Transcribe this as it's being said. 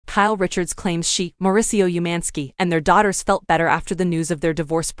Kyle Richards claims she, Mauricio Umansky, and their daughters felt better after the news of their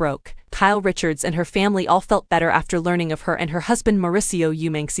divorce broke. Kyle Richards and her family all felt better after learning of her and her husband Mauricio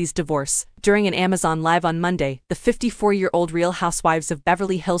Umansky's divorce. During an Amazon Live on Monday, the 54-year-old Real Housewives of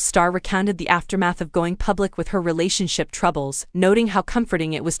Beverly Hills star recounted the aftermath of going public with her relationship troubles, noting how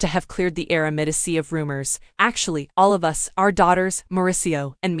comforting it was to have cleared the air amid a sea of rumors. Actually, all of us, our daughters,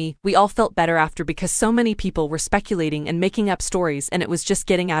 Mauricio, and me, we all felt better after because so many people were speculating and making up stories and it was just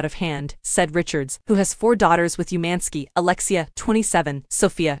getting out of hand, said Richards, who has 4 daughters with Umansky: Alexia, 27,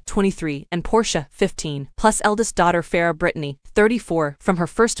 Sophia, 23, and Portia, 15, plus eldest daughter Farrah Brittany, 34, from her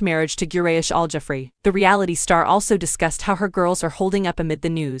first marriage to Guraysh Al-Jafri. The reality star also discussed how her girls are holding up amid the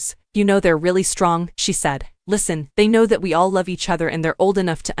news. "You know they're really strong," she said. "Listen, they know that we all love each other and they're old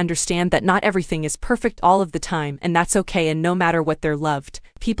enough to understand that not everything is perfect all of the time and that's okay, and no matter what they're loved."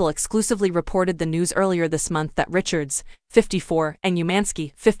 People exclusively reported the news earlier this month that Richards, 54, and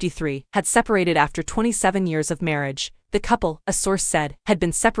Umansky, 53, had separated after 27 years of marriage. The couple, a source said, had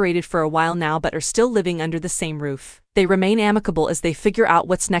been separated for a while now but are still living under the same roof. They remain amicable as they figure out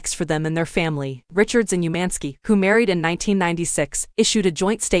what's next for them and their family. Richards and Umansky, who married in 1996, issued a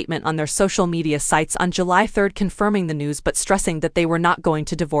joint statement on their social media sites on July 3 confirming the news but stressing that they were not going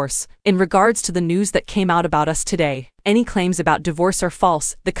to divorce. "In regards to the news that came out about us today, any claims about divorce are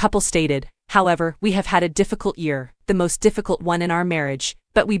false," the couple stated. "However, we have had a difficult year, the most difficult one in our marriage,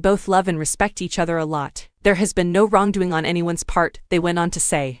 but we both love and respect each other a lot. There has been no wrongdoing on anyone's part," they went on to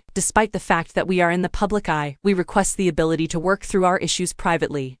say. "Despite the fact that we are in the public eye, we request the ability to work through our issues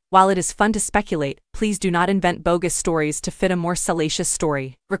privately. While it is fun to speculate, please do not invent bogus stories to fit a more salacious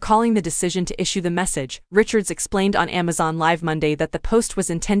story." Recalling the decision to issue the message, Richards explained on Amazon Live Monday that the post was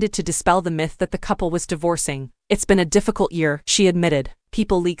intended to dispel the myth that the couple was divorcing. "It's been a difficult year," she admitted.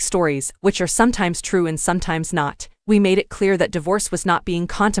 "People leak stories, which are sometimes true and sometimes not. We made it clear that divorce was not being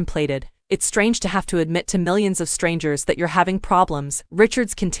contemplated. It's strange to have to admit to millions of strangers that you're having problems,"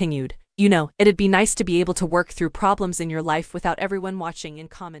 Richards continued. "You know, it'd be nice to be able to work through problems in your life without everyone watching and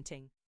commenting."